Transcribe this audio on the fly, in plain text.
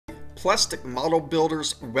Plastic model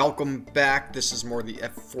builders, welcome back. This is more the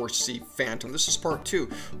F-4C Phantom. This is part 2.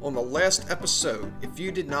 On the last episode, if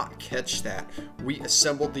you did not catch that, we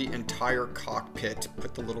assembled the entire cockpit,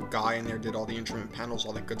 put the little guy in there, did all the instrument panels,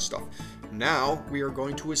 all that good stuff. Now we are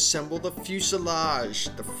going to assemble the fuselage,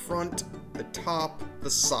 the front, the top, the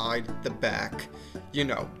side, the back. You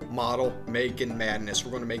know, model, make, and madness.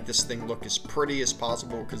 We're going to make this thing look as pretty as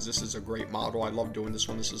possible because this is a great model. I love doing this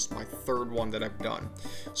one. This is my third one that I've done.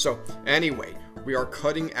 So anyway, we are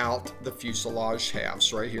cutting out the fuselage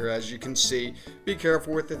halves right here. As you can see, be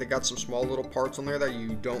careful with it. They got some small little parts on there that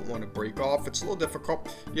you don't want to break off. It's a little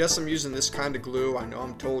difficult. Yes, I'm using this kind of glue. I know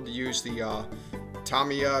I'm told to use the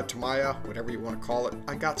Tamiya, whatever you want to call it.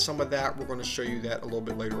 I got some of that. We're going to show you that a little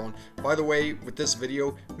bit later on. By the way, with this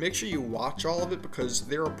video, make sure you watch all of it because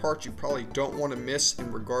there are parts you probably don't want to miss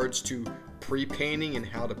in regards to pre-painting and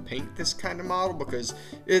how to paint this kind of model, because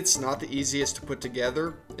it's not the easiest to put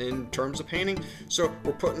together in terms of painting. So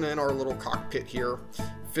we're putting in our little cockpit here.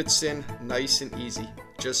 Fits in nice and easy,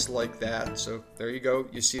 just like that. So there you go.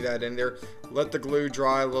 You see that in there. Let the glue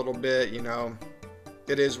dry a little bit, you know.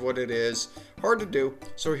 It is what it is. Hard to do.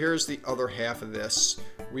 So here's the other half of this.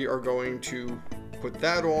 We are going to put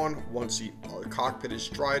that on once the cockpit is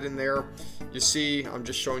dried in there. You see, I'm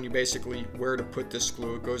just showing you basically where to put this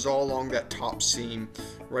glue. It goes all along that top seam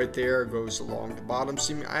right there. It goes along the bottom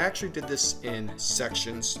seam. I actually did this in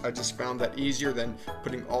sections. I just found that easier than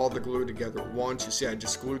putting all the glue together at once. You see, I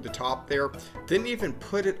just glued the top there. Didn't even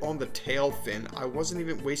put it on the tail fin. I wasn't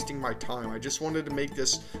even wasting my time. I just wanted to make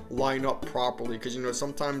this line up properly because, you know,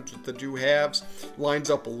 sometimes the do halves lines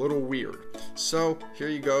up a little weird. So here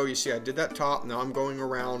you go. You see, I did that top. Now I'm going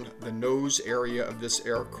around the nose area of this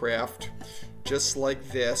aircraft. Just like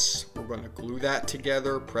this. We're going to glue that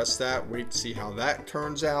together, press that, wait to see how that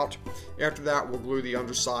turns out. After that, we'll glue the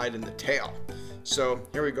underside and the tail. So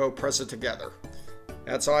here we go, press it together.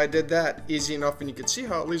 That's how I did that. Easy enough, and you can see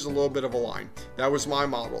how it leaves a little bit of a line. That was my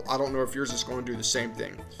model. I don't know if yours is going to do the same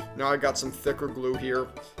thing. Now I got some thicker glue here.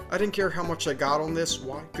 I didn't care how much I got on this.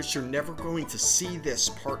 Why? Because you're never going to see this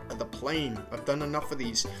part of the plane. I've done enough of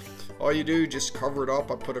these. All you do, just cover it up.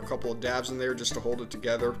 I put a couple of dabs in there just to hold it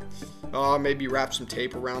together. Maybe wrap some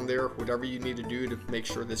tape around there, whatever you need to do to make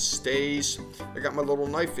sure this stays. I got my little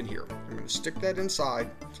knife in here. I'm going to stick that inside,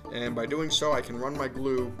 and by doing so, I can run my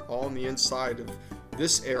glue all on the inside of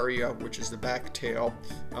this area, which is the back tail.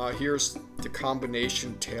 Here's the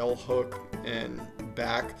combination tail hook and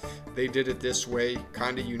back. They did it this way,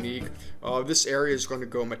 kind of unique. This area is going to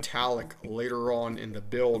go metallic later on in the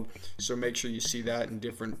build, so make sure you see that in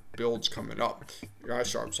different builds coming up. I'm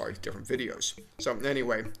sorry, different videos. So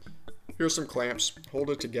anyway, here's some clamps. Hold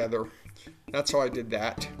it together. That's how I did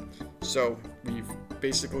that. So we've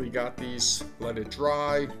basically got these. Let it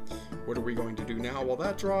dry. What are we going to do now while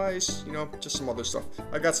that dries? You know, just some other stuff.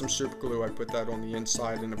 I got some super glue. I put that on the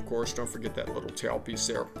inside, and of course, don't forget that little tail piece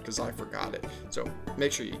there because I forgot it. So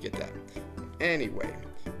make sure you get that. Anyway,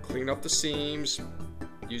 clean up the seams.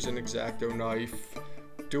 Use an X-Acto knife.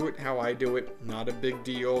 Do it how I do it. Not a big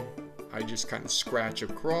deal. I just kind of scratch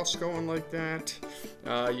across going like that.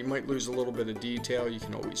 You might lose a little bit of detail. You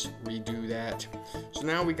can always redo that. So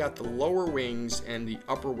now we got the lower wings and the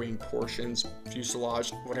upper wing portions,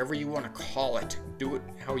 fuselage, whatever you want to call it. Do it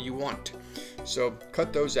how you want. So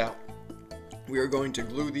cut those out. We are going to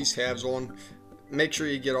glue these halves on. Make sure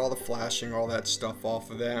you get all the flashing, all that stuff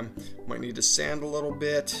off of them. Might need to sand a little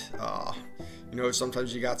bit. You know,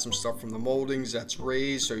 sometimes you got some stuff from the moldings that's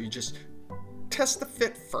raised, so you just test the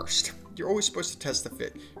fit first. You're always supposed to test the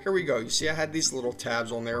fit. Here we go. You see I had these little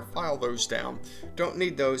tabs on there. File those down. Don't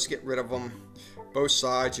need those. Get rid of them. Both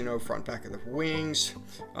sides, you know, front, back of the wings.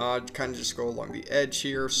 Kind of just go along the edge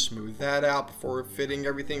here. Smooth that out before fitting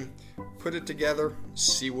everything. Put it together.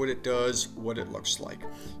 See what it does, what it looks like.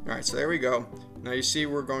 Alright, so there we go. Now you see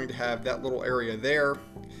we're going to have that little area there.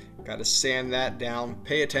 Got to sand that down.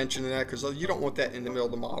 Pay attention to that because you don't want that in the middle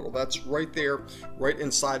of the model. That's right there, right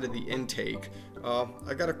inside of the intake.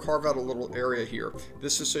 I got to carve out a little area here.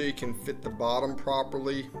 This is so you can fit the bottom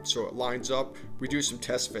properly so it lines up. We do some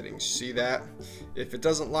test fittings. See that? If it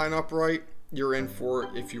doesn't line up right, you're in for it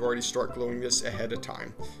if you already start gluing this ahead of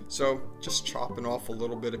time. So just chopping off a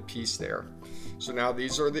little bit of piece there. So now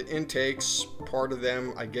these are the intakes, part of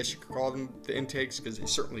them. I guess you could call them the intakes because they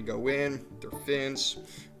certainly go in. They're fins,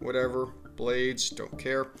 whatever, blades, don't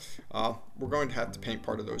care. We're going to have to paint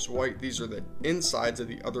part of those white. These are the insides of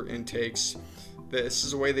the other intakes. This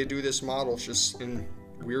is the way they do this model, it's just in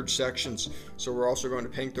weird sections. So we're also going to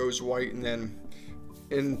paint those white and then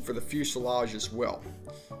in for the fuselage as well.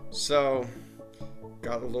 So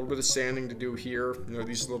Got a little bit of sanding to do here. You know,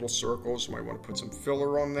 these little circles, you might want to put some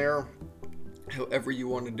filler on there. However you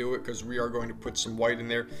want to do it, because we are going to put some white in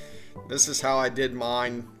there. This is how I did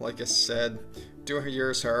mine. Like I said, do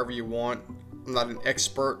yours however you want. I'm not an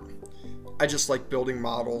expert. I just like building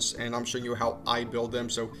models, and I'm showing you how I build them.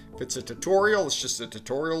 So if it's a tutorial, it's just a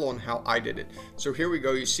tutorial on how I did it. So here we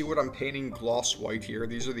go. You see what I'm painting gloss white here.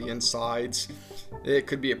 These are the insides. It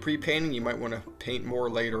could be a pre-painting. You might want to paint more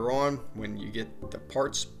later on when you get the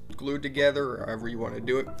parts glued together, or however you want to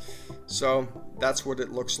do it. So that's what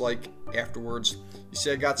it looks like afterwards. You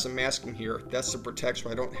see I got some masking here. That's to protect so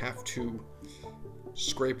I don't have to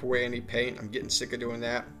scrape away any paint. I'm getting sick of doing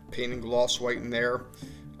that. Painting gloss white in there.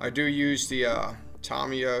 I do use the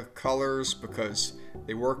Tamiya colors because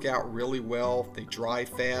they work out really well. They dry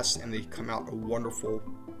fast and they come out a wonderful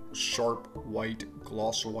sharp white,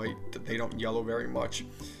 gloss white, that they don't yellow very much.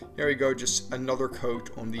 Here we go, just another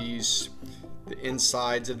coat on these, the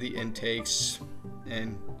insides of the intakes,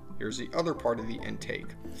 and here's the other part of the intake.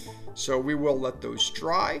 So we will let those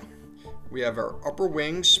dry. We have our upper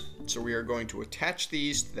wings, so we are going to attach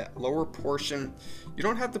these to that lower portion. You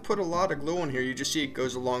don't have to put a lot of glue on here. You just see it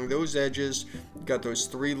goes along those edges. You got those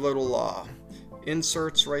three little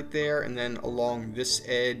inserts right there, and then along this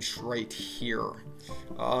edge right here.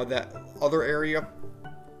 That other area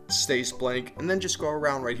stays blank, and then just go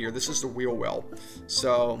around right here. This is the wheel well.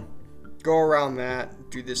 So go around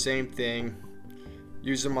that, do the same thing.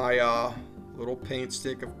 Using my little paint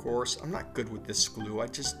stick, of course. I'm not good with this glue.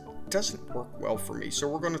 It doesn't work well for me. So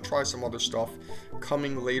we're going to try some other stuff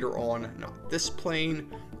coming later on. Not this plane,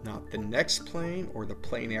 not the next plane, or the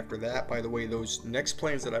plane after that. By the way, those next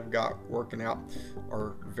planes that I've got working out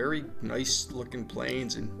are very nice looking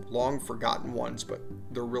planes and long forgotten ones, but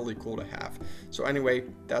they're really cool to have. So anyway,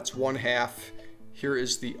 that's one half. Here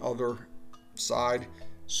is the other side.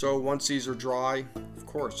 So once these are dry, of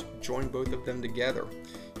course, join both of them together.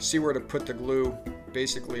 See where to put the glue,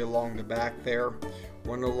 basically along the back there,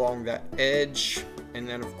 one along that edge, and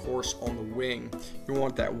then of course on the wing. You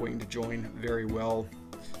want that wing to join very well.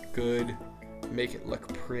 Good. Make it look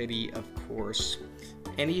pretty, of course.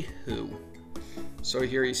 Anywho, so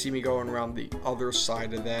here you see me going around the other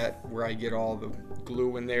side of that where I get all the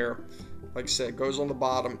glue in there. Like I said, it goes on the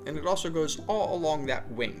bottom, and it also goes all along that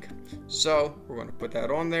wing. So we're going to put that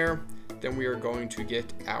on there. Then we are going to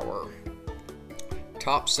get our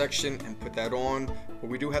top section and put that on, but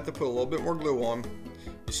we do have to put a little bit more glue on.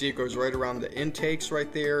 You see it goes right around the intakes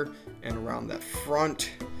right there and around that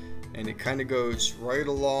front, and it kind of goes right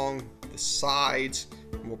along the sides,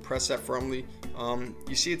 and we'll press that firmly.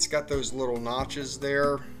 You see it's got those little notches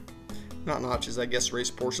there, not notches, I guess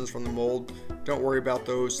raised portions from the mold. Don't worry about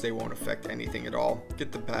those, they won't affect anything at all.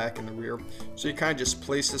 Get the back and the rear. So you kind of just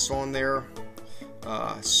place this on there,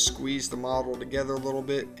 squeeze the model together a little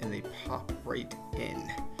bit, and they pop right in.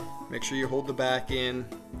 Make sure you hold the back in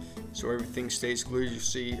so everything stays glued. You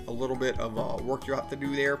see a little bit of work you have to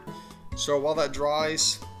do there. So while that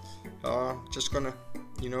dries, just gonna,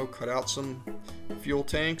 you know, cut out some fuel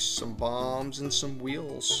tanks, some bombs, and some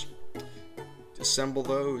wheels. Assemble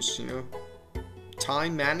those, you know,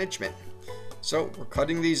 time management. So we're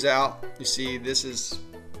cutting these out. You see this is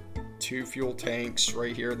 2 fuel tanks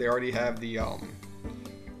right here. They already have the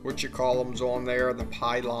what you call them on there, the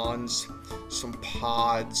pylons, some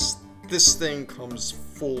pods. This thing comes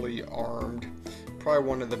fully armed, probably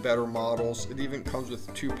one of the better models. It even comes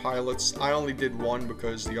with 2 pilots. I only did one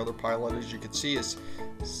because the other pilot, as you can see, is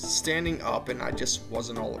standing up, and I just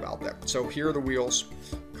wasn't all about that. So here are the wheels.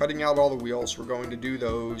 Cutting out all the wheels, we're going to do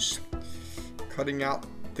those. Cutting out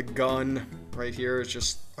the gun right here is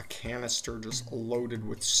just a canister just loaded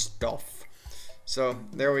with stuff. So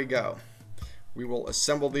there we go. We will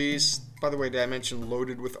assemble these. By the way, did I mention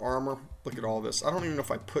loaded with armor? Look at all this. I don't even know if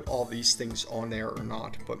I put all these things on there or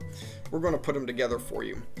not, but we're going to put them together for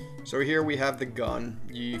you. So here we have the gun.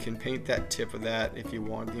 You can paint that tip of that if you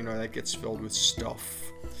want. You know, that gets filled with stuff.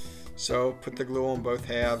 So put the glue on both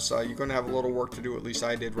halves. You're going to have a little work to do, at least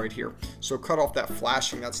I did right here. So cut off that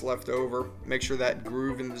flashing that's left over. Make sure that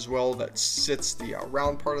groove in as well that sits the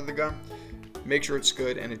round part of the gun. Make sure it's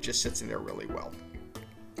good and it just sits in there really well.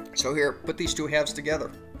 So here, put these 2 halves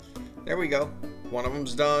together. There we go. One of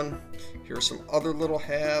them's done. Here are some other little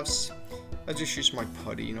halves. I just use my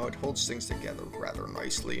putty, you know, it holds things together rather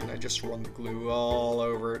nicely, and I just run the glue all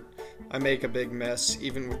over it. I make a big mess,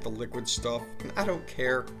 even with the liquid stuff, and I don't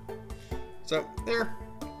care. So there,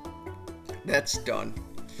 that's done.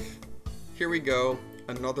 Here we go,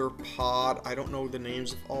 another pod. I don't know the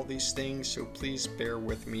names of all these things, so please bear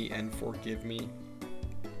with me and forgive me.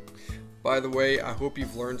 By the way, I hope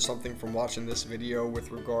you've learned something from watching this video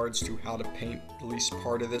with regards to how to paint at least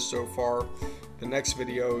part of this so far. The next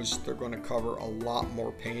videos, they're going to cover a lot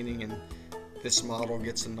more painting, and this model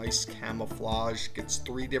gets a nice camouflage, gets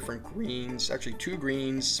 3 different greens, actually 2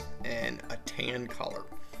 greens and a tan color.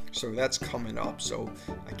 So that's coming up, so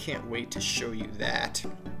I can't wait to show you that.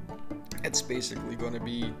 It's basically going to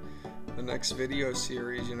be the next video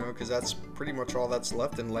series, you know, because that's pretty much all that's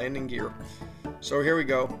left in landing gear. So here we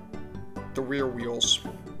go. The rear wheels.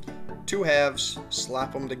 2 halves,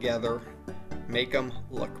 slap them together, make them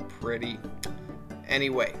look pretty.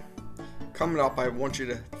 Anyway, coming up, I want you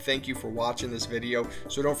to thank you for watching this video.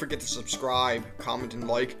 So don't forget to subscribe, comment, and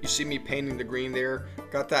like. You see me painting the green there.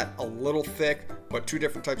 Got that a little thick, but 2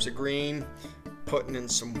 different types of green. Putting in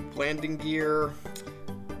some landing gear.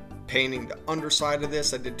 Painting the underside of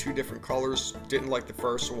this. I did 2 different colors. Didn't like the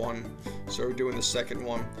first one, so we're doing the second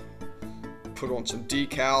one. Put on some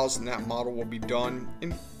decals, and that model will be done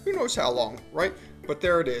in who knows how long, right? But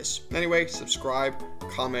there it is. Anyway, subscribe,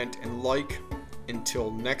 comment, and like.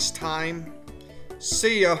 Until next time,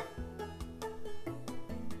 see ya.